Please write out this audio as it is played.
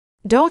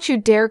Don't you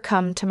dare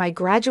come to my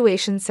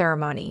graduation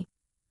ceremony.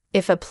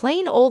 If a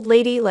plain old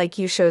lady like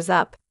you shows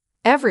up,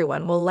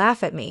 everyone will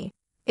laugh at me.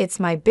 It's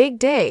my big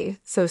day,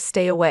 so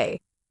stay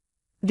away."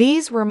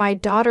 These were my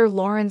daughter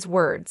Lauren's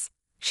words.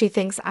 She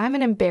thinks I'm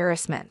an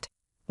embarrassment.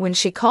 When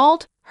she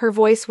called, her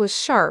voice was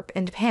sharp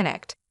and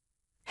panicked.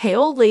 "Hey,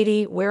 old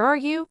lady, where are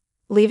you?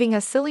 Leaving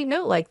a silly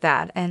note like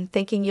that and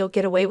thinking you'll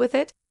get away with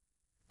it?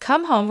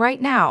 Come home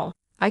right now."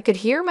 I could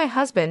hear my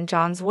husband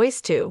John's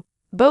voice too.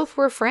 Both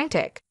were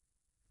frantic.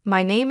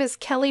 "My name is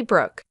Kelly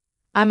Brooke.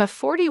 I'm a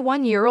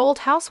 41-year-old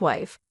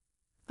housewife.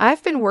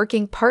 I've been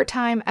working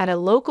part-time at a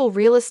local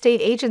real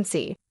estate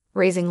agency,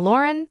 raising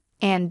Lauren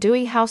and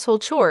doing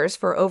household chores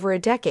for over a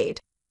decade.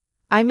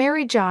 I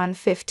married John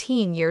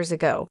 15 years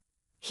ago.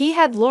 He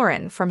had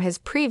Lauren from his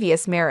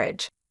previous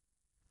marriage.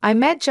 I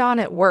met John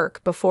at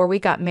work before we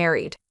got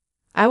married.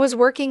 I was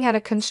working at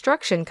a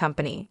construction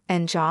company,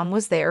 and John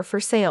was there for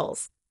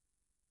sales.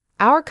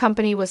 Our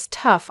company was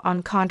tough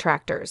on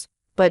contractors,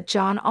 but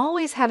John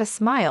always had a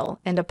smile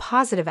and a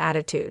positive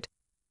attitude.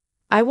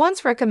 I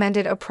once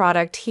recommended a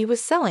product he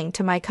was selling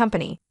to my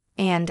company,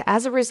 and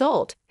as a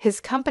result, his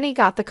company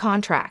got the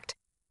contract.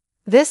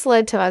 This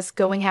led to us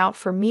going out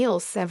for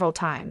meals several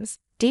times,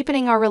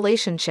 deepening our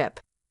relationship.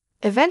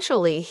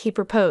 Eventually, he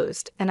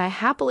proposed, and I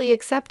happily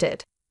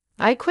accepted.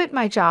 I quit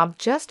my job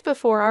just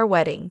before our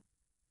wedding.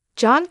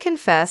 John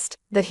confessed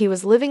that he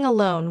was living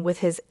alone with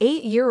his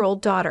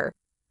 8-year-old daughter.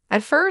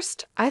 At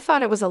first, I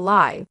thought it was a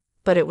lie,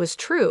 but it was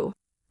true.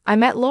 I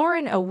met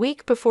Lauren a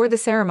week before the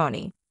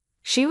ceremony.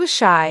 She was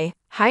shy,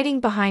 hiding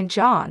behind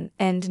John,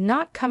 and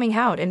not coming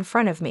out in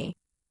front of me.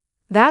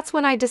 That's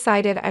when I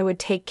decided I would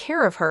take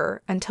care of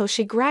her until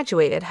she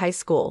graduated high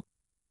school.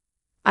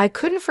 I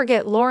couldn't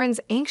forget Lauren's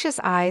anxious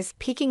eyes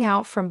peeking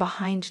out from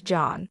behind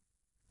John.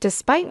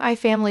 Despite my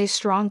family's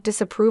strong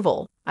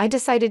disapproval, I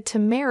decided to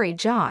marry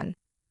John.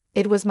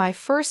 It was my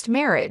first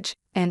marriage,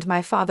 and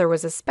my father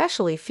was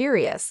especially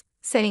furious,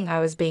 saying I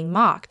was being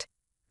mocked.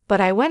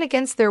 But I went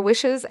against their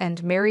wishes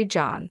and married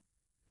John.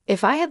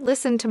 If I had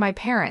listened to my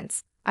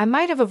parents, I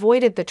might have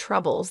avoided the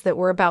troubles that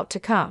were about to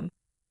come.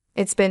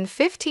 It's been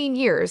 15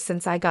 years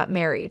since I got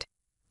married.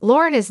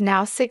 Lauren is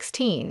now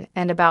 16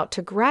 and about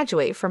to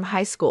graduate from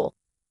high school.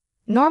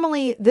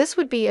 Normally, this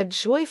would be a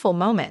joyful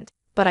moment,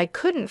 but I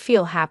couldn't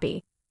feel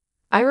happy.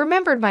 I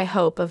remembered my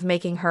hope of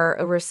making her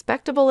a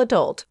respectable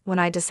adult when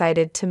I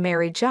decided to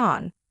marry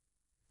John.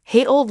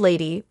 "Hey, old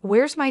lady,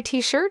 where's my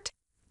t-shirt?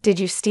 Did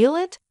you steal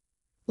it?"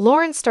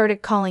 Lauren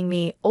started calling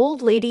me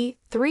old lady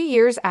 3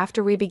 years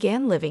after we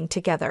began living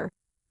together.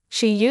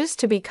 She used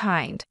to be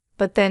kind,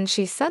 but then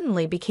she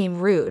suddenly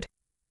became rude.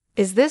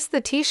 "Is this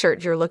the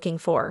t-shirt you're looking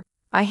for?"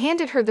 I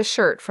handed her the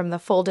shirt from the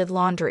folded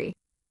laundry.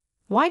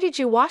 "Why did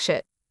you wash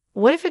it?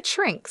 What if it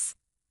shrinks?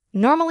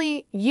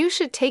 Normally, you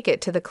should take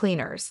it to the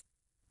cleaners.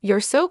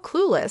 You're so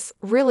clueless,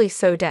 really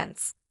so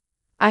dense."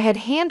 I had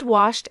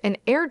hand-washed and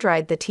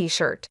air-dried the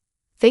t-shirt,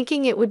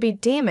 thinking it would be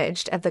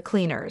damaged at the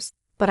cleaners,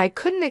 but I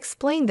couldn't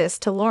explain this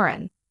to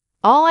Lauren.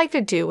 All I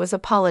could do was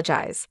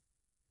apologize.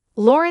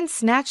 Lauren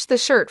snatched the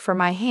shirt from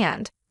my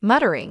hand,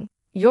 muttering,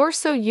 "You're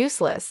so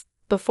useless,"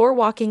 before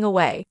walking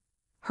away.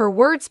 Her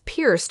words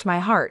pierced my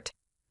heart.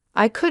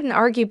 I couldn't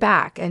argue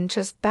back and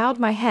just bowed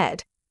my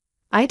head.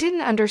 I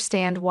didn't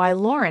understand why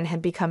Lauren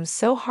had become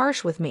so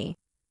harsh with me.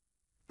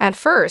 At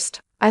first,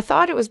 I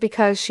thought it was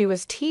because she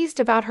was teased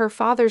about her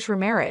father's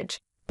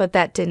remarriage, but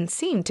that didn't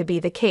seem to be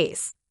the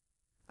case.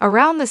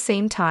 Around the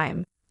same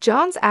time,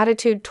 John's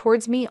attitude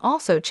towards me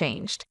also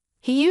changed.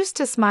 He used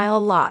to smile a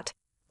lot,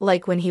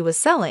 like when he was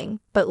selling,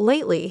 but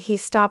lately he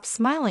stopped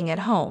smiling at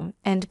home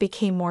and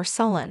became more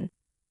sullen.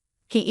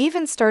 He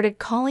even started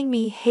calling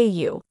me "Hey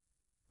you."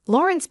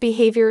 Lauren's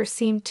behavior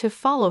seemed to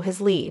follow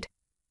his lead.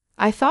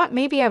 I thought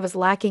maybe I was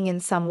lacking in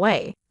some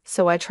way,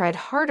 so I tried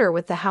harder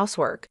with the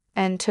housework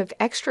and took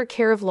extra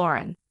care of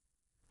Lauren.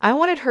 I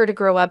wanted her to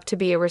grow up to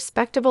be a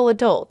respectable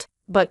adult,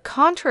 but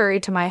contrary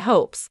to my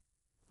hopes,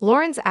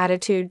 Lauren's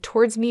attitude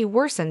towards me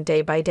worsened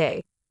day by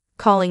day.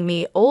 Calling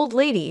me old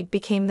lady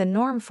became the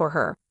norm for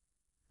her.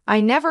 I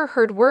never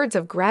heard words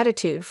of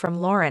gratitude from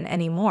Lauren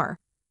anymore.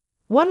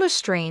 What was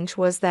strange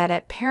was that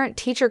at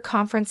parent-teacher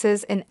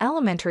conferences in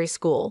elementary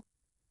school,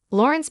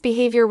 Lauren's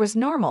behavior was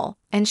normal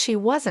and she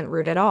wasn't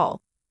rude at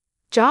all.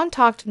 John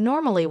talked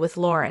normally with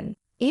Lauren,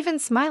 even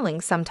smiling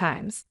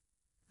sometimes.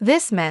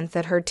 This meant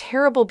that her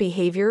terrible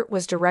behavior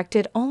was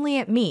directed only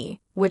at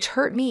me, which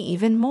hurt me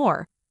even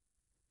more.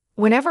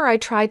 Whenever I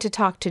tried to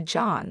talk to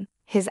John,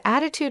 his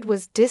attitude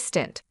was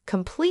distant,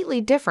 completely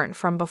different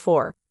from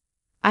before.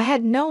 I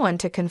had no one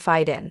to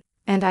confide in,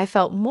 and I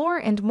felt more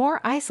and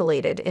more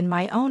isolated in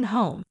my own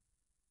home.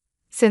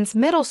 Since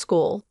middle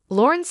school,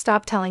 Lauren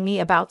stopped telling me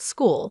about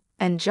school,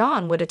 and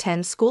John would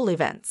attend school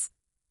events.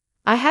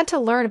 I had to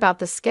learn about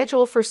the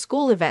schedule for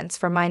school events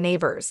from my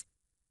neighbors.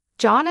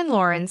 John and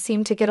Lauren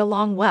seemed to get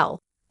along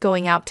well,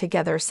 going out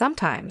together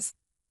sometimes.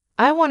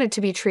 I wanted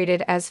to be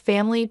treated as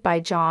family by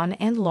John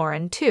and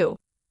Lauren too.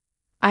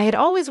 I had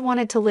always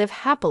wanted to live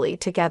happily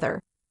together.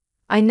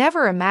 I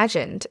never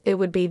imagined it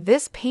would be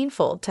this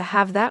painful to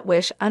have that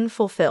wish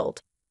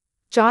unfulfilled.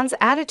 John's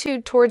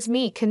attitude towards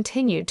me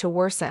continued to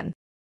worsen.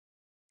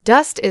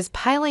 Dust is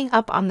piling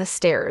up on the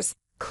stairs.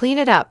 Clean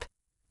it up.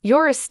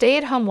 You're a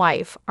stay-at-home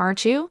wife,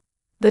 aren't you?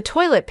 The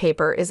toilet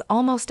paper is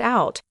almost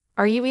out.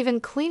 Are you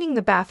even cleaning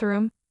the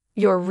bathroom?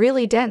 You're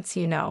really dense,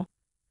 you know.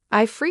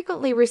 I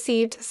frequently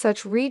received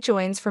such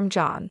rejoins from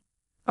John.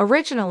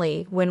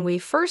 Originally, when we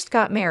first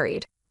got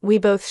married, we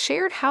both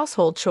shared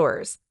household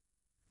chores.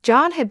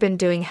 John had been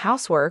doing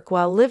housework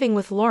while living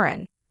with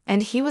Lauren,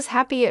 and he was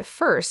happy at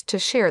first to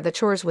share the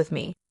chores with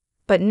me.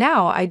 But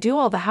now I do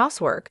all the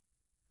housework.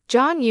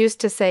 John used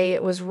to say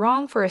it was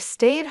wrong for a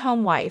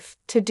stay-at-home wife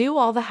to do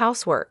all the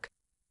housework.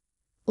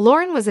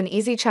 Lauren was an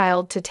easy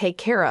child to take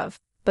care of,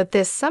 but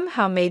this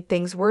somehow made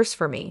things worse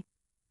for me.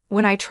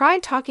 When I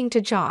tried talking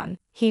to John,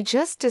 he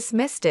just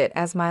dismissed it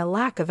as my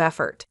lack of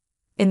effort.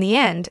 In the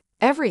end,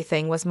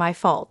 everything was my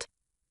fault.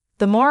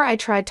 The more I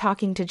tried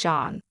talking to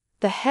John,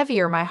 the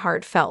heavier my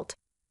heart felt.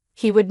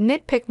 He would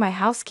nitpick my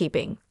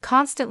housekeeping,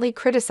 constantly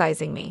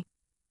criticizing me.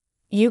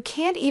 You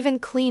can't even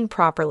clean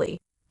properly.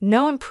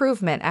 No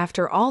improvement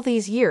after all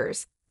these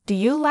years. Do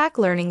you lack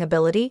learning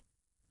ability?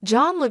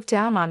 John looked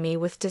down on me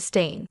with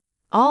disdain.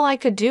 All I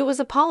could do was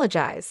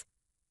apologize.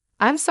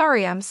 I'm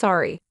sorry.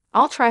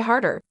 I'll try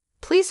harder.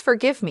 Please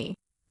forgive me.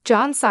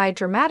 John sighed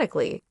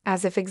dramatically,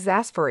 as if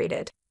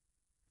exasperated.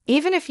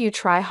 Even if you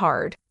try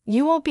hard,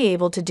 you won't be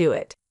able to do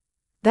it.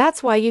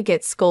 That's why you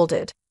get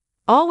scolded.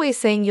 Always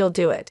saying you'll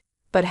do it.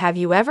 But have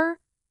you ever?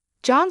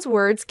 John's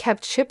words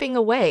kept chipping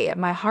away at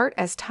my heart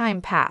as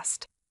time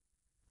passed.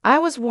 I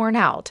was worn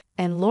out,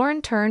 and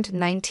Lauren turned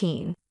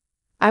 19.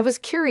 I was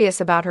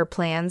curious about her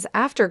plans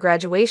after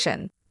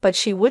graduation, but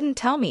she wouldn't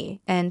tell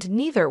me, and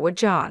neither would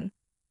John.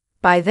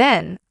 By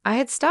then, I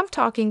had stopped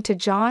talking to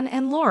John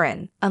and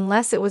Lauren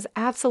unless it was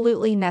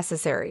absolutely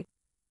necessary.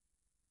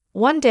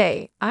 One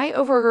day, I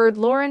overheard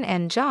Lauren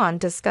and John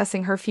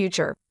discussing her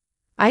future.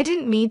 I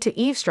didn't mean to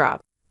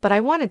eavesdrop, but I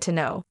wanted to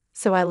know,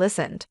 so I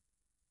listened.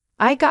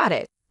 I got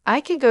it. I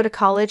could go to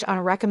college on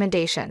a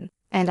recommendation,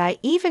 and I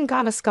even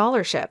got a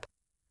scholarship.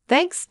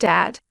 Thanks,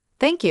 Dad.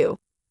 Thank you.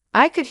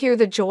 I could hear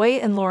the joy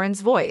in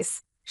Lauren's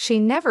voice. She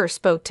never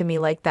spoke to me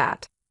like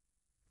that.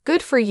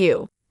 Good for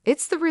you.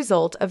 It's the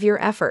result of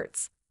your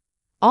efforts.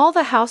 All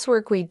the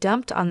housework we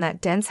dumped on that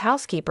dense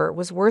housekeeper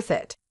was worth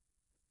it.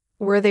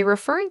 Were they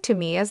referring to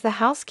me as the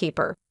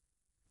housekeeper?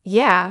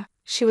 Yeah,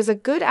 she was a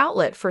good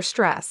outlet for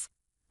stress.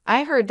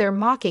 I heard their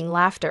mocking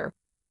laughter.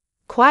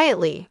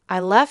 Quietly, I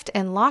left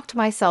and locked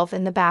myself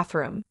in the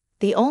bathroom,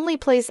 the only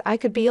place I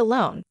could be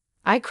alone.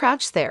 I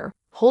crouched there,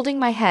 holding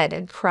my head,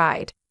 and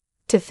cried.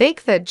 To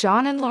think that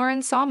John and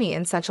Lauren saw me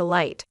in such a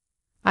light.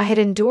 I had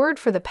endured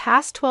for the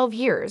past 12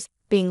 years,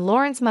 being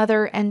Lauren's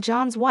mother and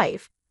John's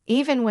wife,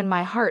 even when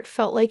my heart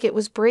felt like it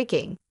was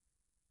breaking.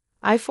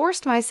 I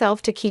forced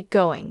myself to keep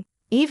going,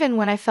 even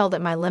when I felt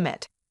at my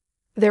limit.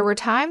 There were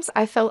times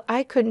I felt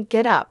I couldn't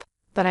get up,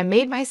 but I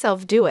made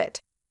myself do it.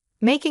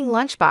 Making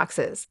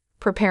lunchboxes,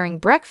 preparing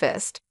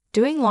breakfast,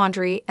 doing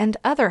laundry, and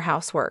other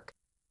housework.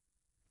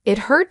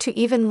 It hurt to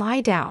even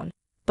lie down,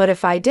 but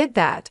if I did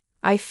that,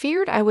 I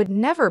feared I would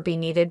never be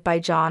needed by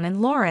John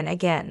and Lauren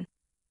again.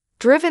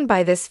 Driven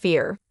by this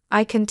fear,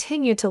 I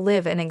continued to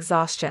live in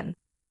exhaustion.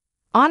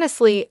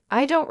 Honestly,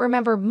 I don't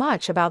remember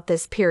much about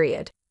this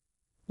period.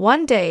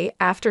 One day,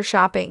 after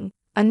shopping,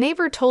 a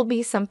neighbor told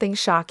me something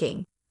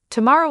shocking.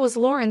 Tomorrow was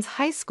Lauren's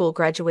high school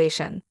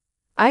graduation.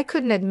 I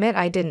couldn't admit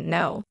I didn't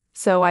know,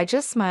 so I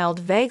just smiled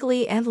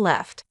vaguely and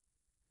left.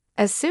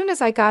 As soon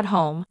as I got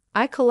home,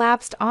 I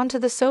collapsed onto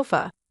the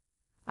sofa.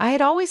 I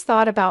had always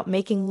thought about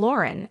making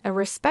Lauren a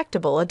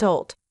respectable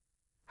adult.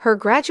 Her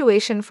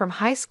graduation from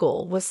high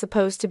school was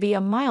supposed to be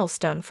a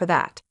milestone for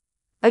that.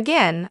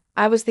 Again,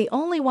 I was the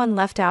only one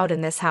left out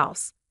in this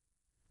house.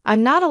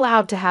 I'm not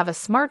allowed to have a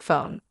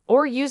smartphone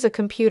or use a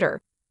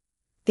computer.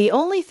 The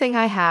only thing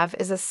I have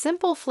is a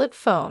simple flip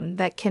phone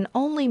that can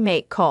only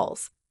make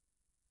calls.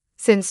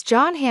 Since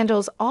John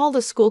handles all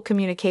the school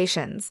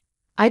communications,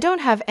 I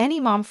don't have any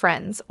mom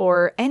friends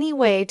or any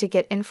way to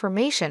get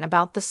information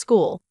about the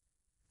school.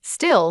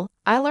 Still,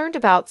 I learned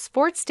about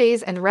sports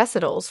days and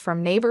recitals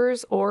from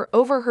neighbors or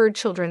overheard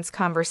children's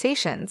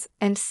conversations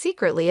and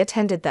secretly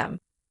attended them.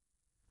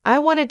 I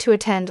wanted to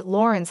attend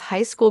Lauren's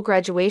high school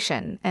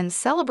graduation and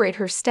celebrate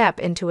her step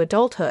into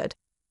adulthood.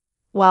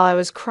 While I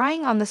was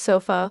crying on the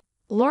sofa,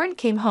 Lauren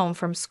came home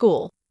from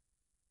school.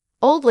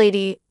 Old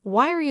lady,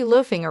 why are you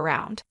loafing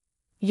around?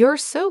 You're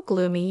so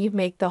gloomy you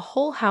make the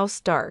whole house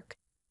dark.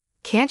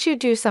 Can't you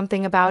do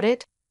something about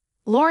it?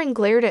 Lauren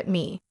glared at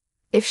me.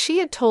 If she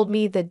had told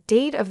me the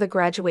date of the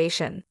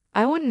graduation,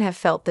 I wouldn't have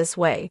felt this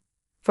way.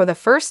 For the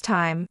first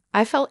time,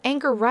 I felt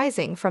anger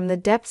rising from the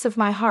depths of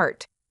my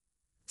heart.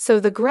 So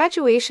the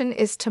graduation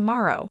is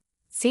tomorrow.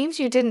 Seems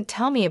you didn't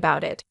tell me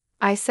about it,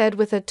 I said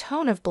with a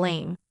tone of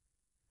blame.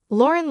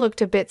 Lauren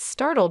looked a bit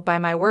startled by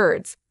my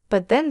words,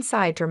 but then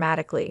sighed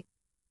dramatically.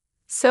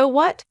 So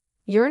what?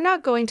 You're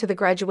not going to the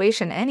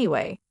graduation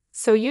anyway,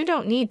 so you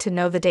don't need to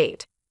know the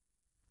date.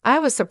 I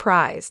was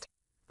surprised.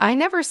 I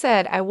never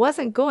said I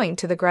wasn't going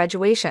to the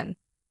graduation.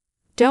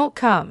 Don't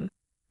come.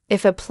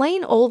 If a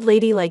plain old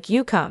lady like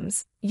you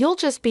comes, You'll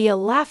just be a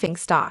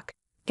laughingstock.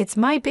 It's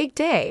my big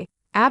day.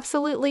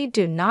 Absolutely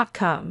do not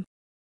come."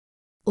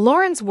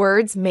 Lauren's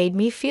words made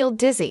me feel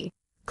dizzy.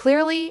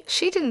 Clearly,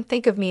 she didn't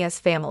think of me as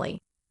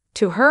family.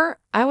 To her,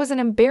 I was an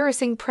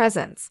embarrassing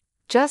presence.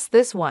 Just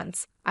this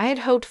once, I had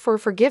hoped for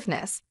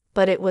forgiveness,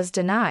 but it was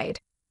denied.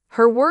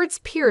 Her words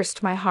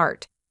pierced my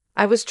heart.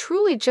 I was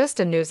truly just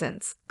a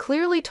nuisance,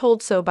 clearly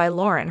told so by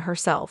Lauren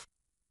herself.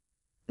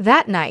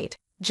 That night,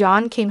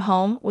 John came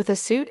home with a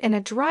suit and a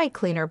dry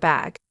cleaner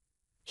bag.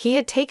 He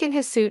had taken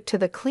his suit to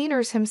the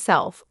cleaners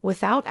himself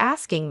without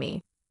asking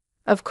me.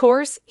 Of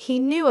course, he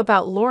knew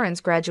about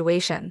Lauren's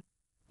graduation.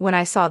 When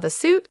I saw the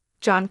suit,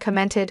 John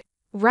commented,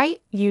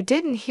 "Right, you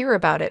didn't hear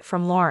about it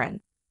from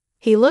Lauren."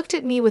 He looked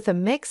at me with a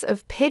mix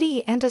of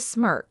pity and a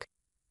smirk.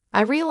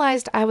 I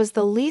realized I was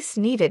the least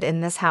needed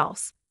in this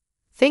house.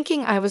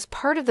 Thinking I was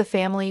part of the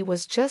family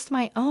was just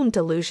my own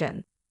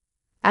delusion.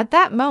 At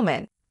that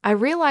moment, I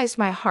realized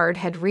my heart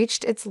had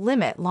reached its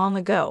limit long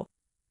ago.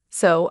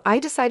 So I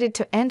decided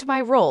to end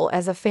my role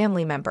as a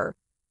family member.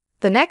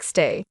 The next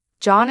day,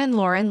 John and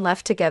Lauren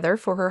left together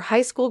for her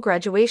high school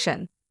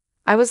graduation.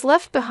 I was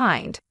left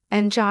behind,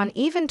 and John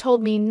even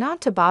told me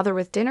not to bother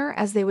with dinner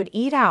as they would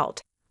eat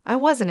out. I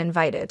wasn't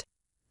invited.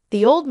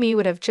 The old me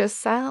would have just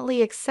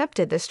silently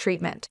accepted this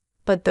treatment,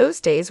 but those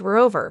days were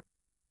over.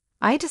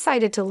 I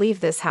decided to leave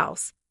this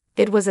house.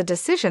 It was a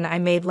decision I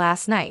made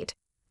last night.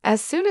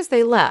 As soon as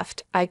they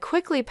left, I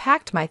quickly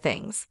packed my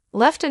things,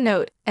 left a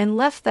note, and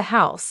left the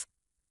house.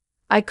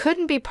 I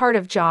couldn't be part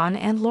of John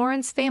and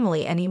Lauren's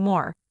family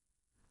anymore.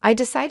 I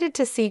decided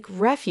to seek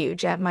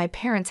refuge at my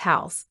parents'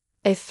 house,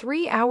 a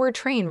 3-hour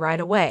train ride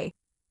away.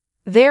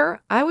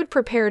 There, I would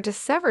prepare to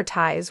sever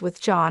ties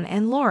with John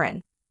and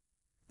Lauren.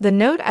 The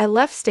note I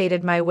left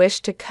stated my wish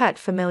to cut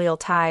familial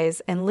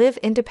ties and live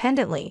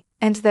independently,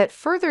 and that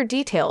further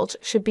details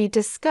should be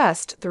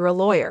discussed through a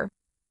lawyer.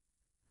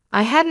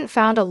 I hadn't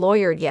found a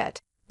lawyer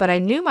yet, but I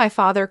knew my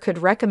father could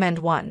recommend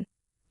one.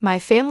 My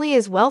family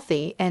is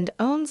wealthy and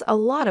owns a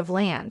lot of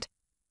land.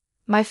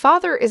 My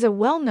father is a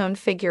well-known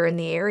figure in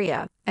the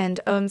area and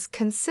owns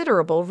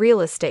considerable real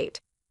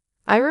estate.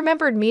 I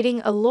remembered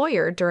meeting a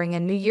lawyer during a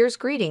New Year's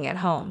greeting at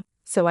home,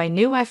 so I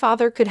knew my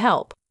father could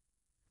help.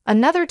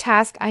 Another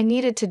task I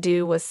needed to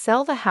do was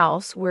sell the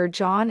house where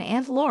John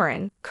and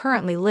Lauren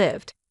currently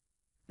lived.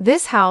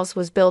 This house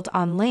was built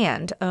on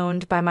land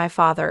owned by my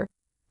father,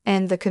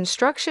 and the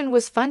construction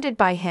was funded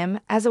by him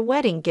as a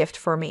wedding gift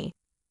for me.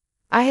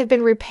 I had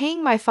been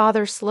repaying my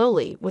father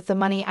slowly with the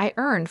money I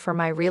earned from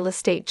my real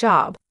estate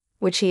job,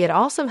 which he had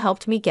also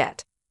helped me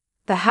get.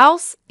 The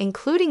house,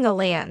 including the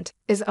land,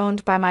 is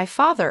owned by my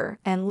father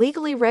and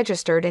legally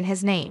registered in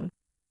his name.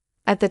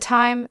 At the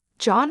time,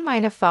 John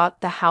might have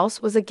thought the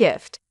house was a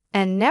gift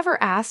and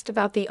never asked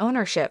about the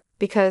ownership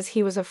because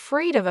he was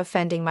afraid of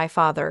offending my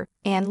father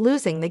and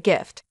losing the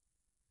gift.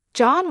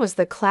 John was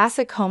the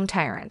classic home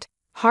tyrant,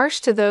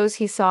 harsh to those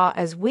he saw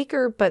as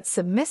weaker but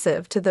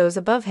submissive to those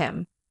above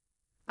him.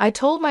 I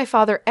told my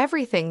father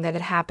everything that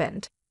had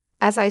happened.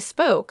 As I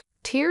spoke,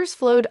 tears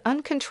flowed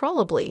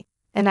uncontrollably,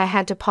 and I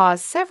had to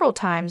pause several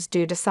times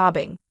due to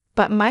sobbing,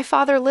 but my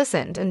father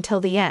listened until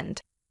the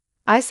end.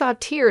 I saw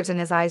tears in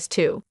his eyes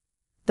too.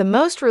 The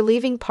most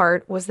relieving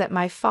part was that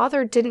my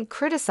father didn't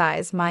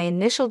criticize my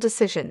initial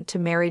decision to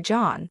marry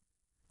John.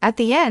 At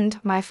the end,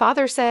 my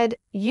father said,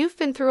 "You've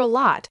been through a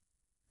lot."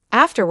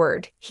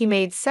 Afterward, he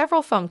made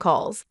several phone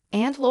calls,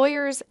 and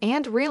lawyers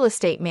and real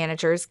estate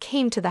managers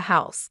came to the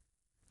house.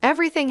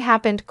 Everything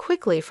happened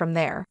quickly from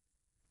there.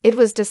 It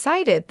was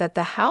decided that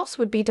the house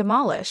would be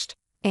demolished,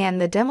 and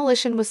the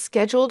demolition was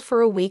scheduled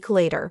for a week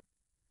later.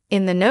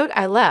 In the note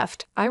I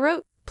left, I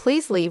wrote,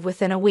 "Please leave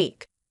within a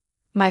week."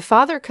 My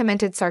father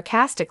commented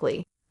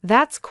sarcastically,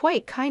 "That's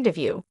quite kind of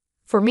you."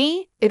 For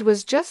me, it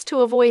was just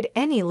to avoid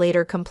any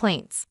later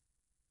complaints.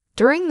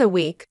 During the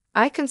week,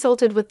 I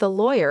consulted with the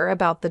lawyer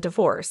about the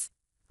divorce.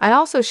 I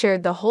also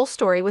shared the whole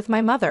story with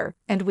my mother,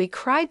 and we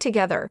cried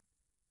together.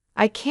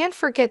 I can't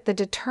forget the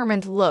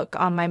determined look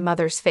on my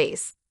mother's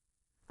face.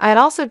 I had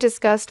also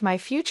discussed my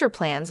future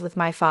plans with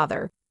my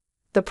father.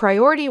 The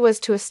priority was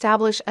to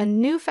establish a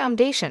new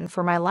foundation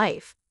for my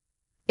life.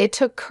 It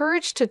took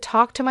courage to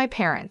talk to my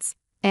parents,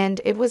 and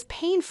it was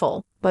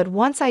painful, but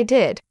once I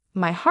did,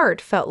 my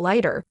heart felt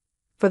lighter.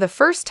 For the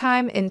first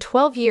time in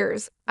 12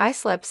 years, I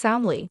slept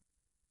soundly.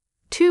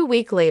 2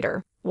 weeks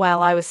later,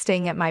 while I was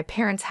staying at my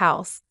parents'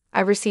 house, I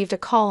received a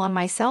call on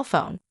my cell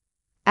phone.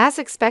 As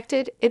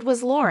expected, it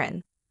was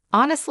Lauren.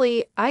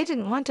 Honestly, I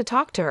didn't want to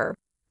talk to her.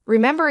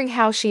 Remembering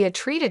how she had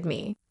treated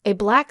me, a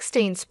black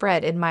stain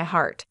spread in my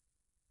heart.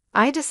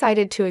 I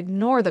decided to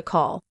ignore the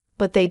call,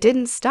 but they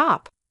didn't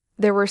stop.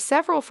 There were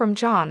several from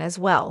John as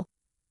well.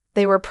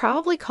 They were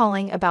probably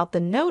calling about the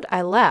note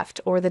I left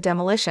or the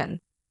demolition.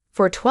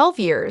 For 12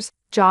 years,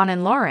 John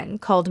and Lauren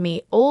called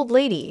me old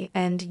lady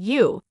and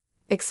you,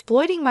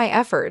 exploiting my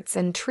efforts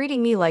and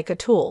treating me like a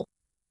tool.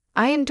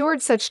 I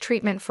endured such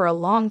treatment for a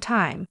long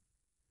time.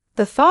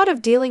 The thought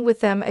of dealing with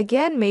them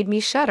again made me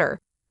shudder,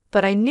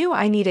 but I knew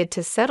I needed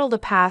to settle the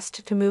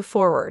past to move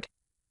forward.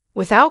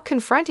 Without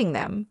confronting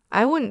them,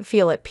 I wouldn't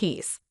feel at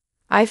peace.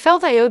 I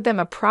felt I owed them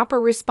a proper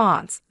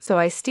response, so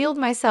I steeled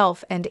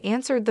myself and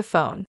answered the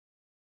phone.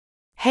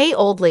 "Hey,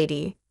 old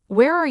lady,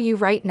 where are you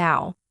right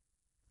now?"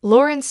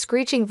 Lauren's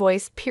screeching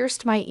voice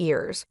pierced my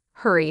ears,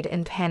 hurried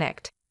and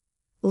panicked.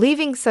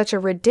 "Leaving such a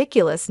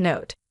ridiculous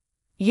note.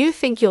 You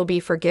think you'll be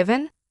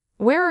forgiven?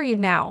 Where are you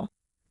now?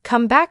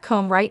 Come back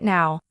home right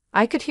now."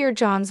 I could hear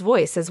John's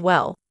voice as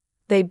well.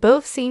 They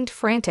both seemed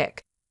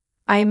frantic.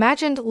 I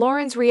imagined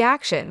Lauren's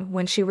reaction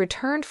when she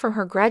returned from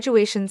her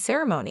graduation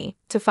ceremony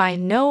to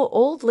find no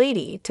old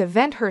lady to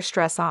vent her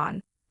stress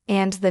on,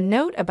 and the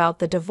note about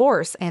the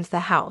divorce and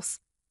the house.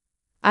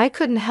 I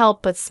couldn't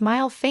help but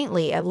smile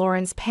faintly at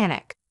Lauren's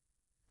panic.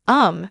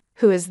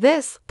 Who is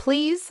this,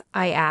 please?"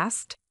 I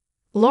asked.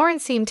 Lauren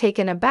seemed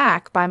taken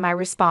aback by my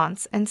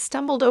response and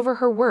stumbled over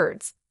her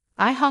words.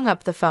 I hung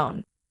up the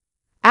phone.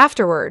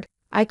 Afterward,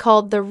 I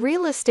called the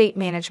real estate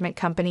management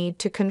company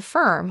to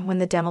confirm when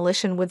the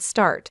demolition would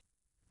start.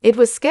 It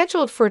was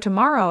scheduled for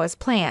tomorrow as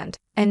planned,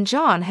 and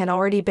John had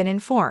already been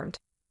informed.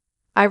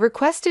 I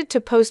requested to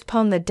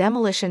postpone the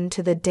demolition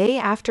to the day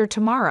after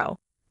tomorrow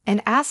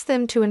and asked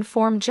them to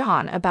inform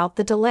John about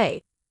the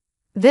delay.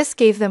 This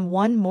gave them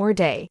one more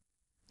day.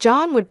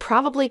 John would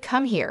probably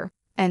come here,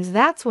 and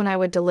that's when I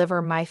would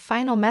deliver my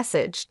final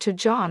message to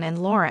John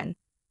and Lauren.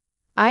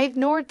 I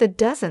ignored the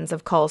dozens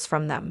of calls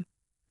from them.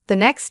 The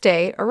next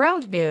day,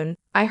 around noon,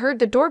 I heard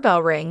the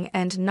doorbell ring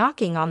and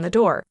knocking on the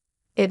door.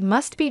 It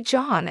must be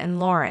John and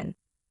Lauren.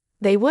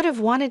 They would have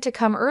wanted to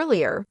come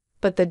earlier,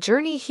 but the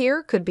journey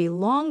here could be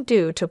long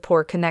due to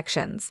poor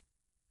connections.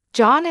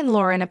 John and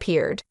Lauren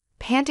appeared,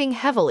 panting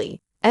heavily,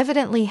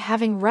 evidently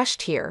having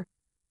rushed here.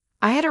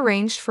 I had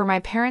arranged for my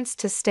parents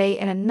to stay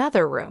in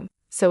another room,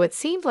 so it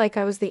seemed like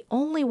I was the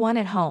only one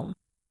at home.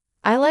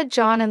 I led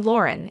John and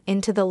Lauren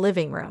into the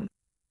living room.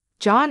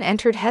 John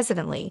entered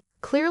hesitantly,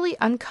 clearly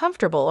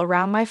uncomfortable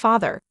around my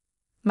father.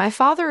 My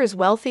father is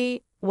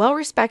wealthy,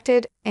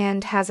 well-respected,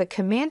 and has a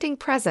commanding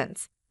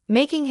presence,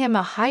 making him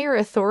a higher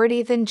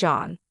authority than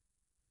John.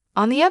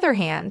 On the other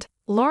hand,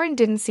 Lauren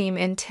didn't seem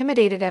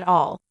intimidated at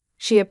all.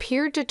 She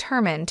appeared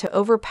determined to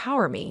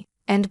overpower me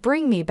and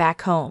bring me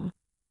back home.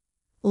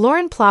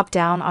 Lauren plopped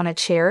down on a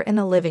chair in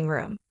the living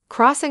room,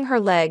 crossing her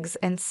legs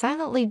and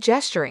silently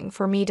gesturing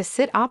for me to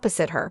sit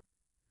opposite her.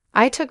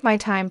 I took my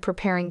time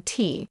preparing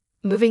tea,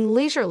 moving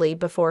leisurely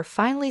before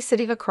finally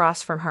sitting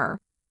across from her.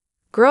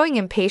 Growing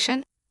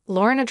impatient,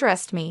 Lauren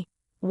addressed me.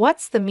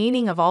 "What's the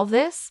meaning of all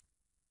this?"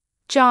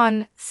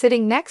 John,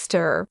 sitting next to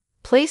her,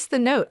 placed the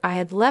note I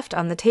had left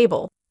on the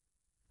table.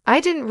 I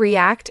didn't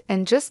react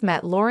and just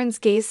met Lauren's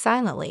gaze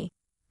silently.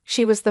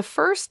 She was the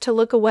first to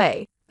look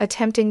away,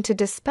 attempting to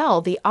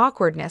dispel the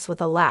awkwardness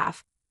with a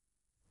laugh.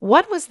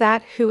 "What was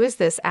that 'who is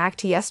this'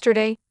 act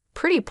yesterday?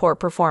 Pretty poor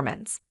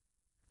performance."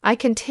 I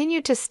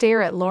continued to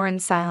stare at Lauren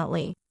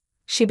silently.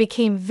 She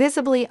became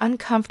visibly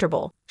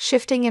uncomfortable,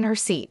 shifting in her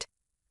seat.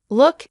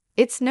 "Look,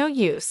 it's no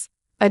use.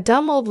 A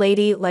dumb old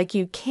lady like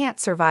you can't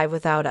survive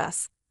without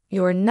us.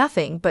 You're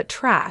nothing but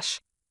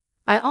trash."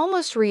 I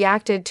almost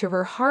reacted to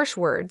her harsh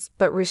words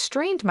but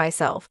restrained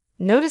myself,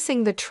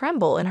 noticing the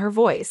tremble in her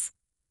voice.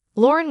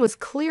 Lauren was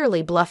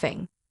clearly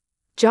bluffing.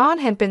 John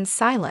had been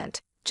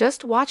silent,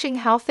 just watching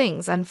how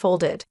things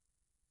unfolded.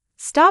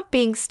 "Stop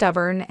being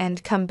stubborn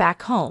and come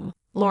back home,"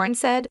 Lauren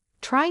said,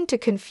 trying to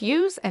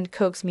confuse and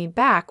coax me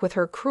back with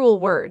her cruel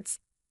words.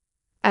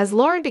 As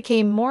Lauren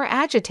became more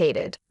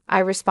agitated, I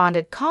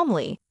responded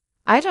calmly,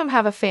 "I don't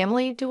have a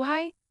family, do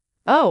I?"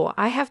 "Oh,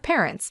 I have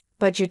parents,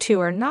 but you two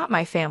are not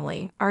my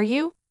family, are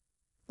you?"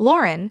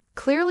 Lauren,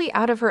 clearly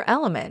out of her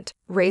element,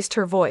 raised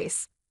her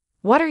voice.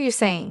 "What are you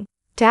saying?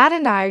 Dad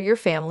and I are your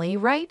family,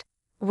 right?"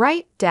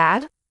 "Right,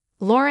 Dad?"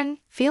 Lauren,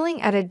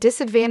 feeling at a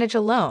disadvantage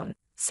alone,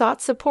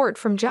 sought support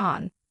from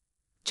John.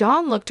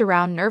 John looked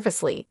around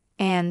nervously,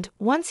 and,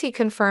 once he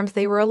confirmed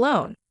they were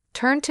alone,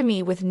 turned to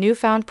me with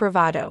newfound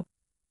bravado.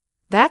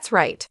 "That's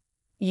right.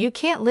 You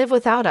can't live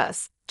without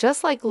us,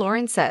 just like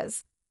Lauren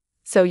says."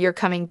 "So you're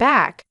coming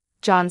back,"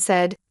 John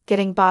said,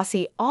 getting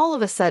bossy all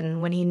of a sudden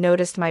when he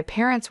noticed my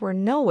parents were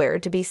nowhere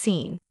to be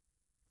seen.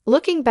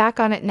 Looking back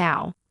on it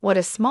now, what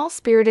a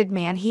small-spirited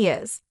man he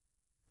is.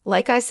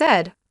 "Like I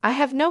said, I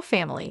have no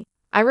family,"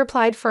 I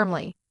replied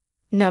firmly.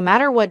 No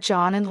matter what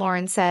John and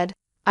Lauren said,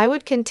 I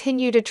would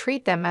continue to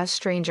treat them as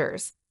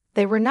strangers.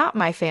 They were not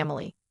my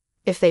family.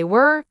 If they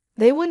were,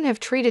 they wouldn't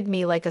have treated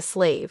me like a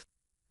slave.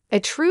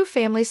 A true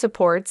family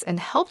supports and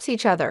helps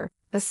each other,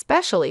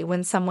 especially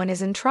when someone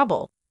is in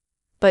trouble.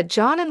 But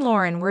John and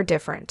Lauren were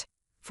different.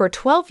 For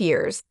 12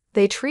 years,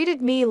 they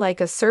treated me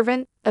like a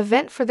servant, a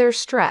vent for their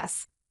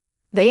stress.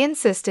 They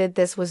insisted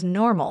this was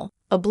normal,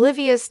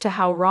 oblivious to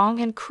how wrong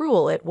and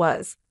cruel it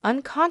was,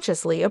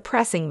 unconsciously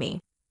oppressing me.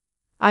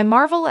 I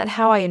marvel at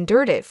how I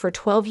endured it for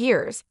 12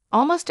 years,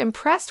 almost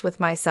impressed with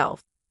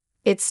myself.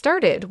 It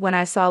started when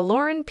I saw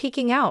Lauren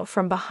peeking out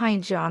from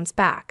behind John's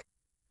back.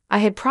 I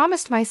had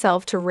promised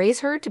myself to raise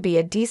her to be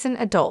a decent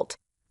adult.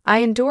 I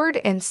endured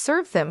and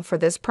served them for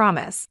this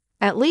promise,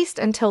 at least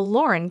until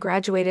Lauren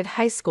graduated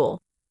high school.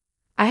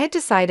 I had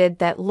decided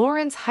that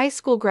Lauren's high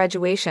school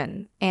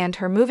graduation and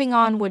her moving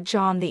on would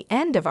John the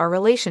end of our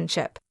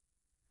relationship.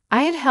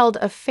 I had held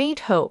a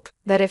faint hope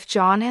that if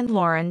John and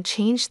Lauren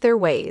changed their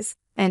ways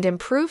and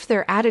improved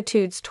their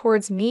attitudes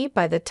towards me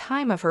by the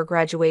time of her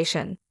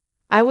graduation,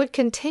 I would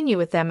continue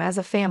with them as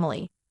a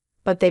family.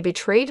 But they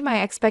betrayed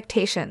my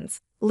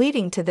expectations,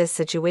 leading to this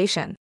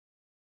situation.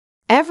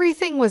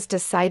 Everything was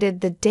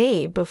decided the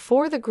day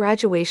before the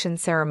graduation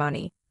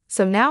ceremony,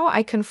 so now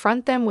I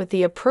confront them with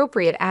the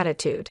appropriate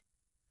attitude.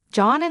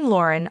 John and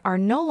Lauren are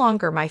no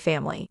longer my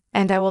family,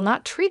 and I will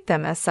not treat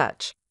them as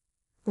such.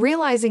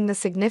 Realizing the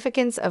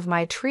significance of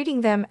my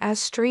treating them as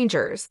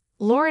strangers,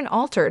 Lauren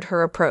altered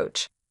her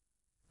approach.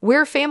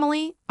 "We're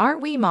family, aren't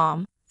we,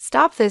 Mom?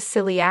 Stop this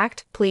silly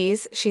act,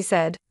 please," she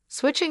said,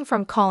 switching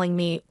from calling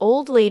me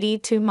old lady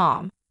to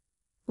Mom.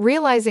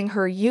 Realizing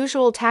her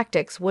usual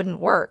tactics wouldn't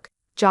work,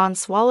 John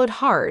swallowed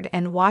hard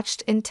and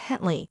watched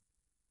intently.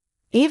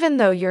 "Even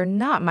though you're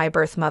not my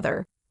birth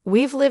mother,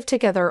 we've lived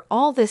together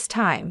all this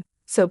time,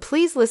 so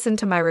please listen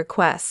to my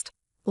request,"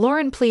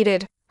 Lauren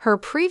pleaded, her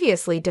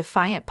previously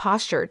defiant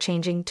posture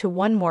changing to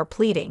one more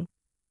pleading.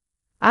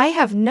 "I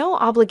have no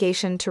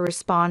obligation to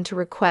respond to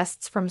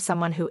requests from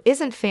someone who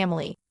isn't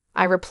family,"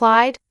 I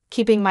replied,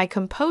 keeping my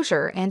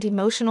composure and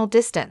emotional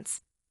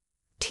distance.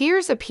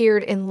 Tears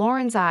appeared in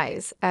Lauren's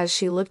eyes as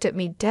she looked at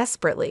me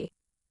desperately.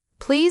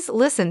 "Please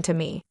listen to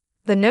me.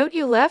 The note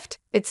you left,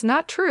 it's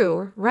not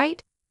true,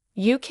 right?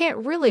 You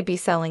can't really be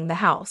selling the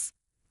house.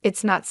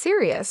 It's not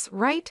serious,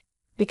 right?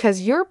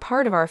 Because you're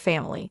part of our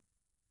family."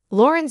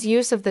 Lauren's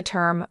use of the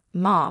term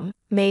 "mom"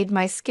 made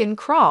my skin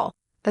crawl,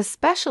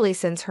 especially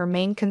since her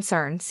main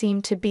concern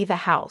seemed to be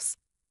the house.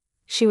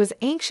 She was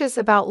anxious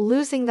about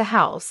losing the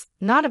house,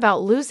 not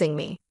about losing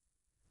me.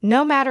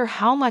 No matter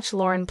how much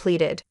Lauren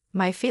pleaded,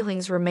 my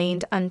feelings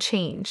remained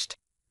unchanged.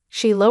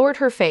 She lowered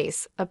her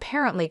face,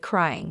 apparently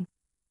crying.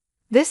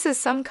 "This is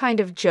some kind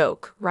of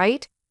joke,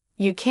 right?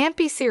 You can't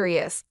be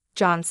serious,"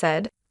 John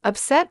said,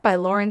 upset by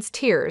Lauren's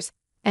tears,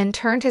 and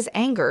turned his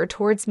anger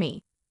towards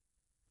me.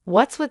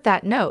 "What's with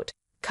that note?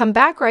 Come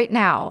back right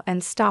now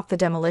and stop the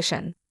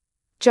demolition."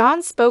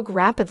 John spoke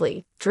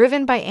rapidly,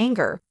 driven by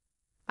anger.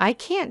 "I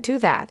can't do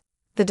that.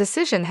 The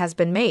decision has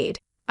been made,"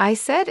 I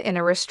said in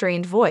a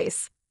restrained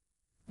voice.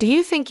 "Do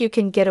you think you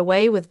can get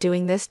away with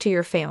doing this to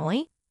your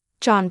family?"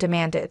 John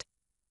demanded.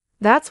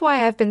 "That's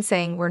why I've been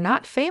saying we're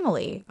not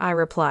family," I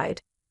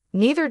replied.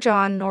 Neither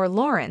John nor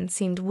Lauren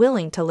seemed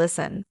willing to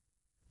listen.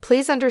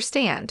 "Please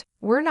understand,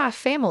 we're not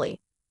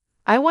family."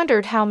 I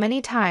wondered how many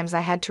times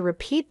I had to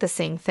repeat the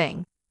same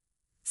thing.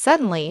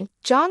 Suddenly,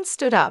 John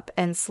stood up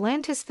and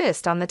slammed his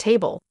fist on the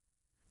table.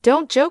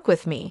 "Don't joke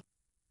with me."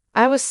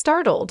 I was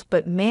startled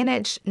but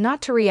managed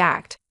not to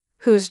react.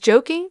 "Who's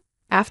joking?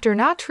 After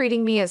not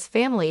treating me as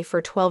family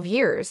for 12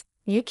 years,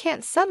 you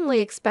can't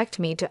suddenly expect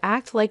me to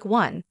act like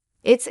one.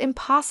 It's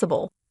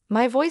impossible."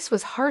 My voice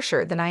was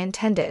harsher than I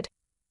intended.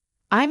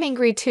 "I'm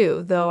angry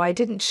too, though I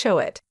didn't show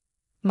it."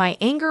 My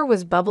anger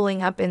was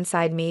bubbling up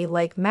inside me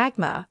like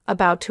magma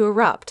about to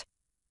erupt.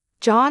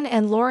 John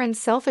and Lauren's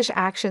selfish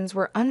actions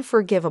were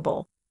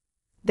unforgivable.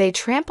 They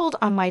trampled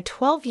on my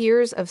 12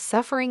 years of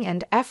suffering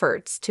and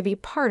efforts to be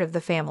part of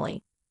the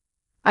family.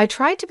 I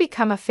tried to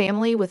become a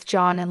family with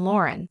John and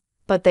Lauren,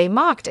 but they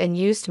mocked and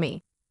used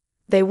me.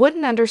 They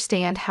wouldn't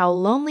understand how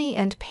lonely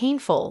and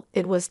painful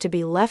it was to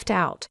be left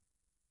out.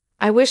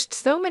 I wished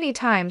so many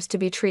times to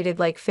be treated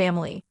like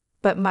family,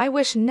 but my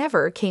wish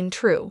never came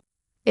true.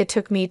 It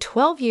took me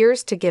 12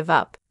 years to give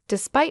up,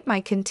 despite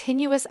my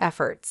continuous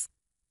efforts.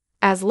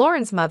 As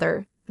Lauren's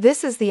mother,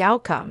 this is the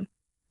outcome.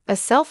 A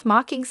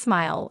self-mocking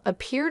smile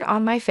appeared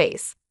on my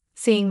face.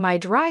 Seeing my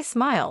dry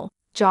smile,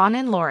 John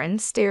and Lauren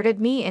stared at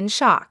me in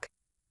shock.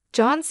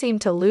 John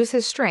seemed to lose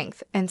his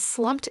strength and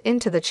slumped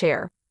into the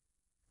chair.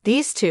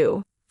 These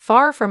two,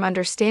 far from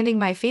understanding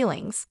my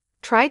feelings,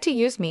 tried to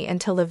use me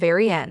until the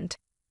very end.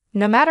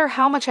 No matter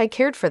how much I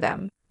cared for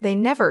them, they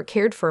never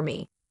cared for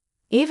me.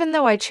 Even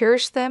though I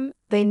cherished them,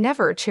 they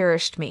never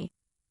cherished me.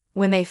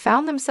 When they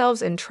found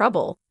themselves in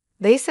trouble,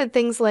 they said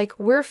things like,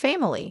 "We're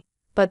family,"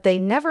 but they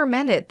never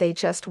meant it. They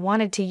just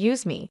wanted to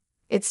use me.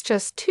 It's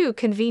just too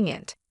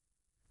convenient.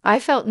 I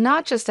felt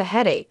not just a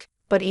headache,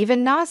 but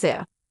even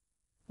nausea.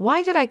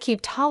 Why did I keep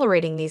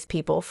tolerating these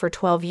people for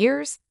 12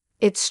 years?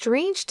 It's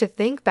strange to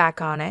think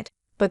back on it,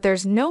 but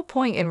there's no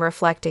point in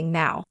reflecting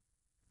now.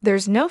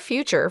 There's no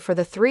future for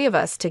the three of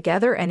us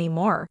together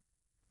anymore.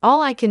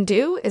 All I can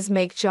do is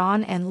make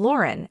John and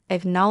Lauren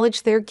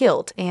acknowledge their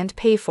guilt and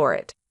pay for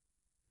it.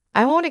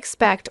 I won't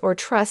expect or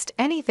trust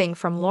anything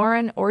from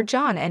Lauren or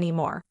John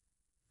anymore.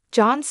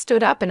 John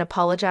stood up and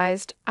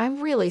apologized. "I'm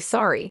really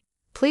sorry.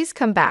 Please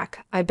come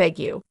back, I beg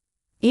you."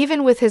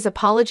 Even with his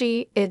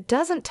apology, it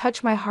doesn't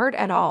touch my heart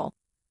at all.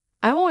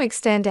 I won't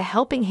extend a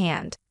helping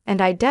hand,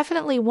 and I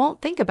definitely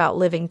won't think about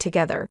living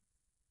together.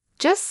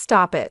 "Just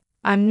stop it.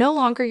 I'm no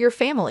longer your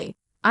family.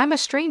 I'm a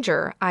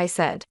stranger," I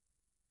said.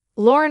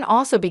 Lauren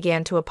also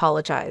began to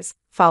apologize,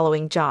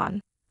 following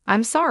John.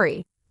 "I'm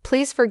sorry.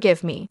 Please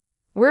forgive me.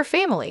 We're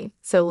family,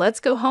 so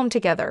let's go home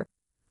together."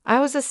 I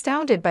was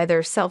astounded by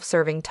their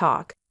self-serving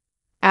talk.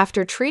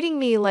 After treating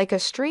me like a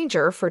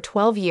stranger for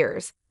 12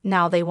 years,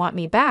 now they want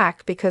me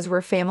back because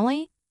we're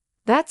family?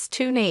 That's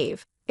too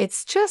naive.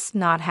 It's just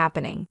not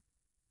happening.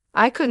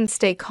 I couldn't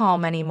stay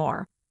calm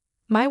anymore.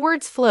 My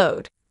words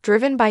flowed,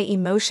 driven by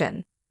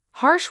emotion.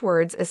 Harsh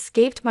words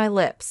escaped my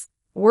lips,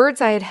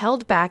 words I had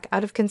held back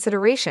out of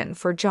consideration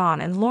for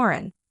John and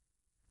Lauren.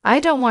 I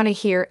don't want to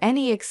hear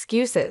any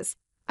excuses.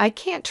 I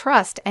can't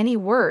trust any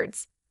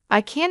words.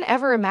 I can't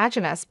ever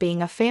imagine us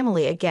being a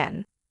family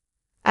again.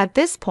 At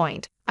this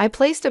point, I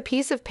placed a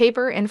piece of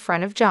paper in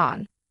front of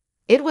John.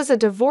 It was a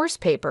divorce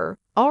paper,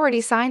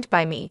 already signed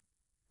by me.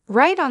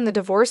 Write on the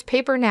divorce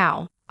paper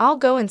now. I'll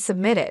go and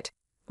submit it.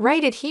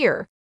 Write it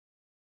here.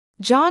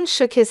 John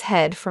shook his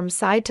head from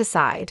side to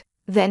side.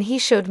 Then he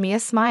showed me a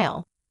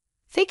smile.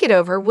 Think it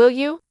over, will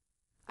you?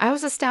 I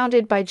was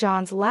astounded by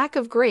John's lack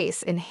of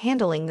grace in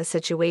handling the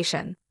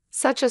situation.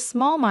 Such a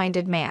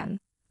small-minded man.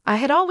 I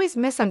had always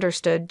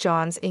misunderstood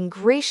John's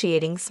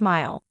ingratiating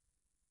smile.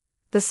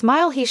 The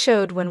smile he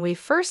showed when we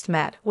first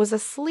met was a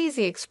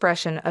sleazy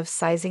expression of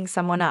sizing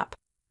someone up.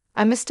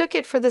 I mistook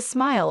it for the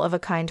smile of a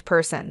kind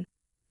person.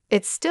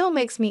 It still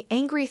makes me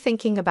angry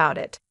thinking about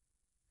it.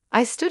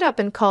 I stood up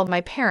and called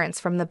my parents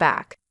from the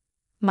back.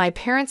 My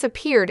parents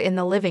appeared in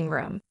the living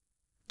room.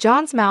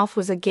 John's mouth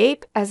was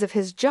agape as if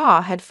his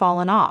jaw had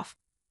fallen off.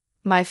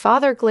 My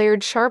father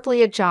glared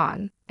sharply at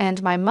John,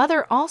 and my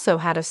mother also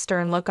had a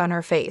stern look on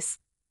her face.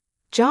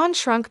 John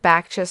shrunk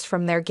back just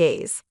from their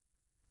gaze.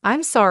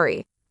 I'm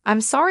sorry.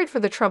 I'm sorry for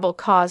the trouble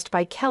caused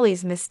by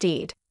Kelly's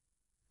misdeed.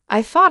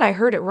 I thought I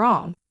heard it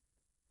wrong.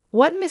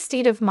 What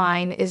misdeed of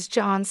mine is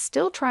John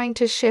still trying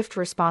to shift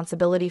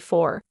responsibility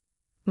for?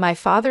 My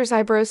father's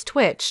eyebrows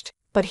twitched,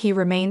 but he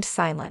remained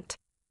silent.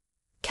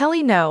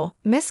 Kelly, no,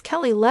 Miss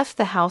Kelly left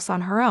the house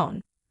on her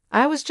own.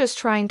 I was just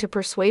trying to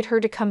persuade her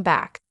to come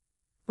back.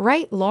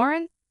 Right,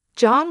 Lauren?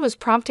 John was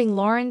prompting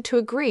Lauren to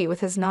agree with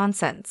his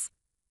nonsense.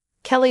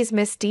 Kelly's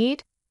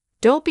misdeed?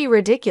 Don't be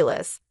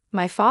ridiculous.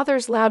 My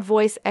father's loud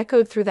voice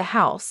echoed through the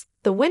house.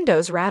 The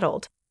windows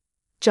rattled.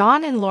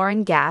 John and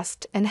Lauren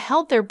gasped and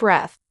held their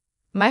breath.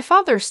 My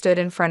father stood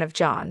in front of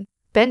John,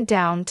 bent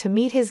down to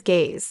meet his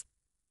gaze.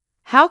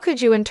 How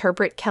could you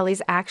interpret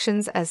Kelly's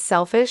actions as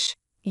selfish?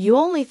 You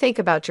only think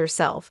about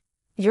yourself.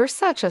 You're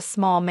such a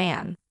small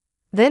man.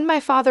 Then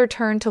my father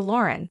turned to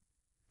Lauren.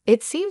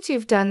 It seems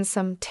you've done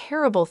some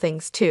terrible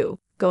things too,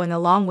 going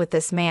along with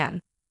this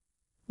man.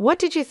 What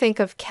did you think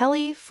of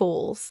Kelly,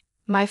 fools?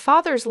 My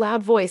father's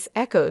loud voice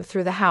echoed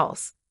through the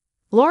house.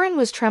 Lauren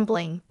was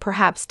trembling,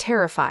 perhaps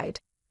terrified.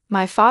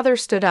 My father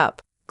stood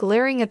up,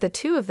 glaring at the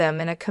two of them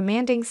in a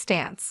commanding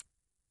stance.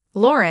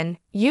 Lauren,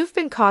 you've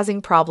been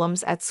causing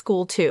problems at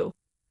school too.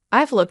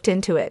 I've looked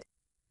into it.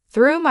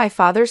 Through my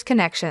father's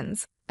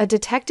connections, a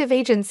detective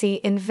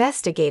agency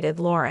investigated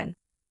Lauren.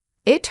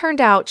 It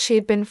turned out she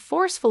had been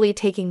forcefully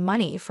taking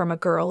money from a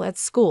girl at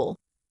school.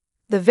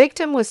 The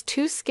victim was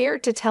too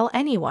scared to tell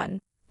anyone,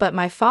 but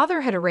my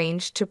father had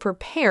arranged to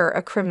prepare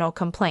a criminal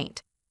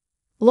complaint.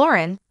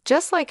 Lauren,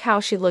 just like how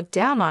she looked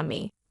down on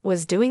me,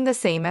 was doing the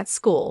same at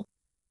school.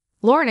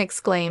 Lauren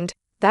exclaimed,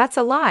 "That's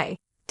a lie.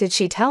 Did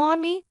she tell on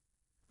me?"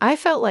 I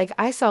felt like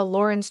I saw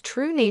Lauren's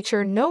true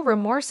nature, no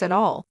remorse at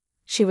all.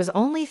 She was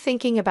only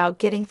thinking about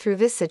getting through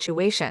this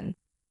situation.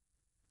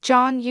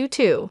 John, you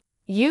too.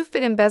 You've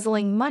been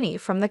embezzling money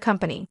from the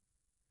company.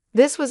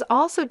 This was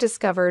also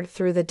discovered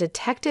through the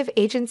detective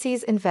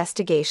agency's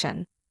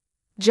investigation.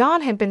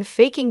 John had been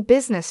faking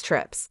business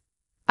trips.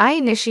 I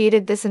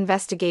initiated this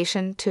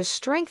investigation to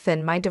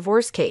strengthen my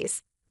divorce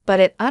case, but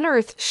it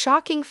unearthed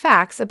shocking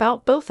facts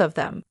about both of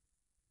them.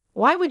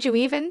 Why would you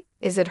even?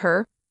 Is it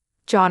her?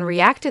 John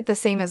reacted the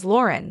same as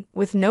Lauren,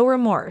 with no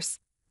remorse.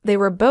 They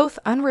were both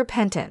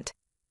unrepentant.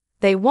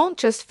 They won't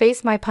just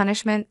face my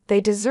punishment,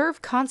 they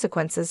deserve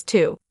consequences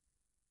too.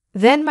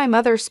 Then my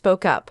mother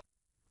spoke up.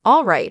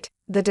 All right,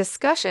 the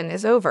discussion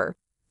is over.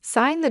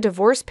 Sign the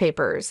divorce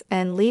papers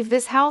and leave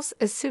this house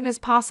as soon as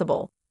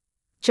possible.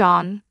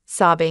 John,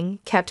 sobbing,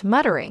 kept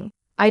muttering,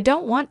 I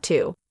don't want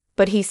to,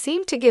 but he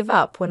seemed to give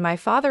up when my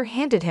father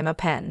handed him a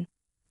pen.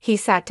 He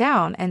sat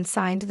down and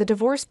signed the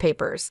divorce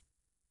papers.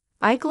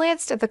 I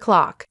glanced at the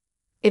clock.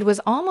 It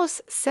was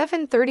almost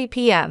 7:30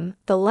 p.m.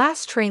 The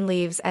last train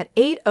leaves at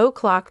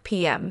 8:00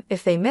 p.m.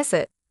 If they miss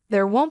it,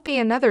 there won't be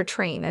another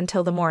train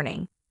until the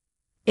morning.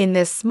 In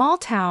this small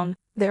town,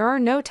 there are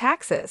no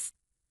taxis.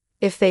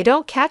 If they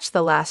don't catch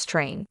the last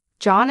train,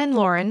 John and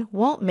Lauren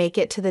won't make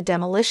it to the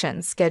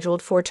demolition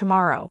scheduled for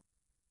tomorrow.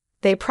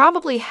 They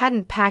probably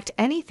hadn't packed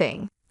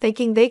anything,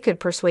 thinking they could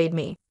persuade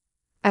me.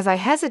 As I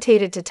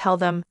hesitated to tell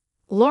them,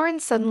 Lauren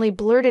suddenly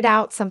blurted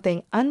out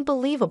something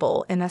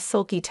unbelievable in a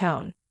sulky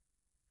tone.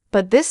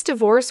 But this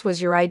divorce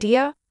was your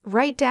idea,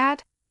 right,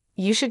 Dad?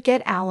 You should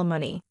get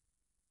alimony.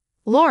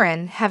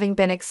 Lauren, having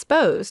been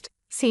exposed,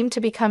 seemed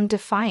to become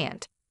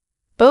defiant.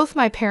 Both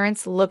my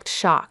parents looked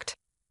shocked.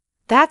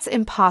 That's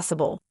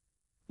impossible.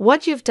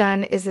 What you've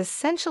done is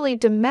essentially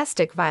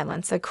domestic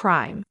violence, a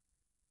crime.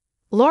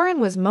 Lauren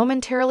was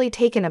momentarily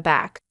taken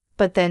aback,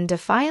 but then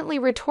defiantly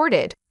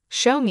retorted,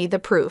 Show me the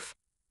proof.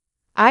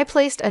 I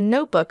placed a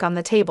notebook on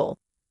the table.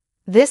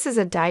 This is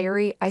a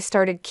diary I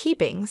started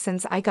keeping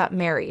since I got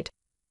married.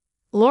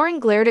 Lauren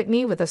glared at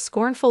me with a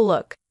scornful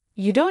look.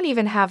 You don't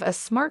even have a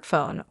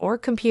smartphone or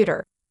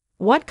computer.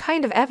 What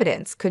kind of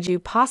evidence could you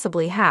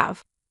possibly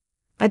have?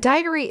 A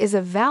diary is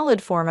a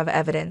valid form of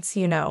evidence,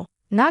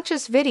 not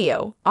just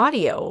video,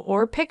 audio,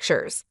 or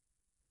pictures.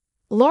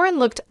 Lauren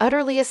looked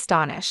utterly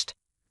astonished.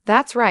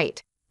 That's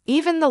right.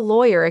 Even the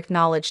lawyer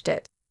acknowledged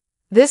it.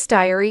 This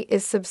diary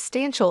is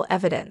substantial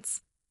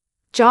evidence.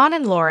 John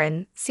and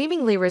Lauren,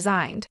 seemingly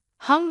resigned,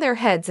 hung their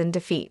heads in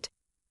defeat.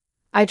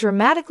 I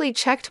dramatically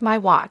checked my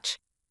watch.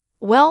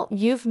 Well,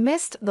 you've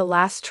missed the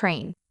last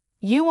train.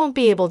 You won't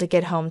be able to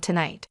get home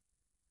tonight.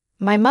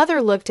 My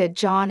mother looked at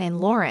John and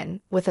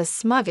Lauren with a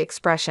smug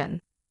expression.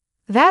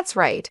 That's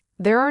right,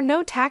 there are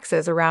no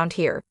taxis around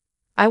here.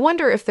 I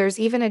wonder if there's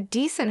even a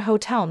decent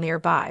hotel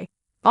nearby.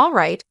 All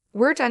right,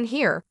 we're done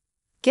here.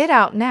 Get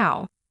out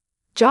now.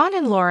 John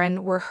and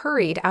Lauren were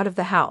hurried out of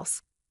the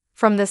house.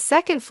 From the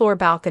second-floor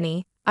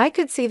balcony, I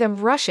could see them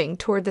rushing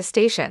toward the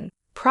station,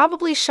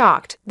 probably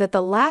shocked that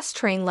the last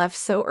train left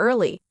so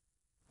early.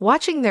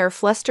 Watching their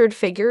flustered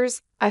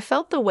figures, I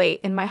felt the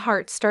weight in my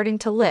heart starting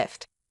to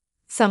lift.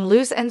 Some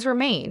loose ends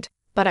remained,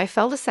 but I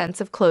felt a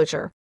sense of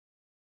closure.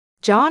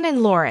 John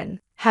and Lauren,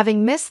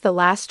 having missed the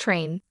last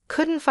train,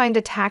 couldn't find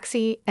a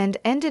taxi and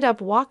ended up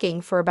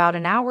walking for about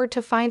an hour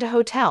to find a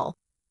hotel.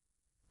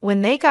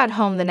 When they got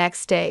home the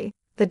next day,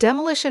 the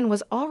demolition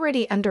was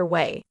already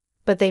underway,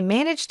 but they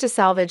managed to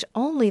salvage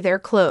only their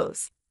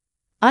clothes.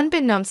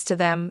 Unbeknownst to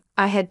them,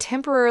 I had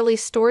temporarily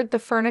stored the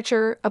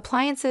furniture,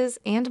 appliances,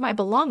 and my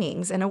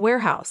belongings in a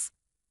warehouse.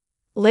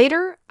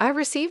 Later, I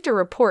received a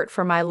report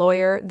from my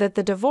lawyer that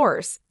the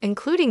divorce,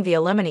 including the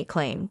alimony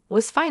claim,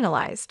 was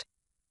finalized.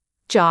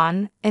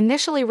 John,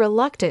 initially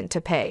reluctant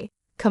to pay,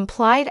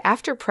 complied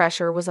after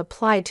pressure was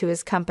applied to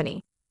his company.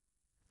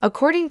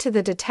 According to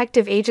the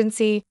detective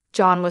agency,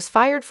 John was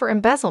fired for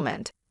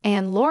embezzlement,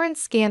 and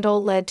Lauren's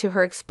scandal led to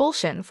her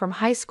expulsion from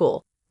high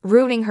school,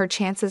 ruining her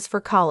chances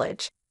for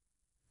college.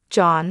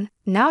 John,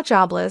 now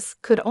jobless,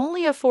 could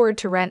only afford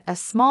to rent a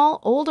small,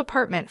 old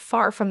apartment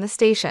far from the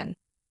station.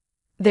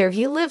 There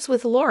he lives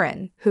with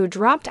Lauren, who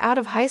dropped out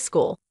of high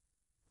school.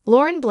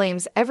 Lauren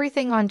blames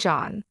everything on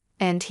John,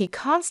 and he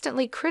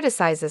constantly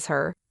criticizes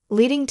her,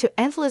 leading to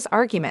endless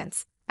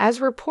arguments, as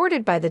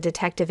reported by the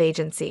detective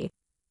agency.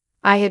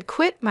 I had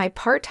quit my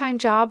part-time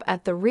job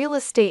at the real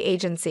estate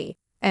agency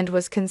and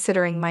was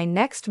considering my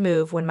next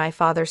move when my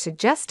father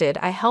suggested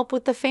I help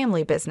with the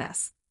family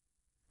business.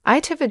 I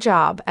took a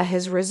job at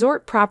his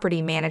resort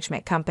property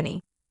management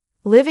company.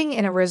 Living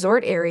in a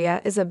resort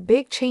area is a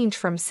big change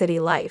from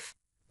city life,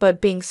 but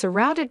being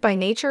surrounded by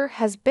nature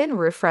has been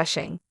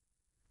refreshing.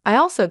 I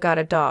also got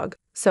a dog,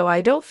 so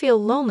I don't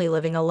feel lonely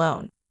living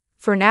alone.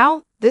 For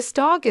now, this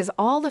dog is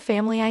all the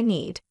family I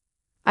need.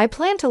 I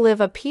plan to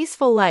live a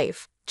peaceful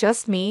life,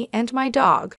 just me and my dog.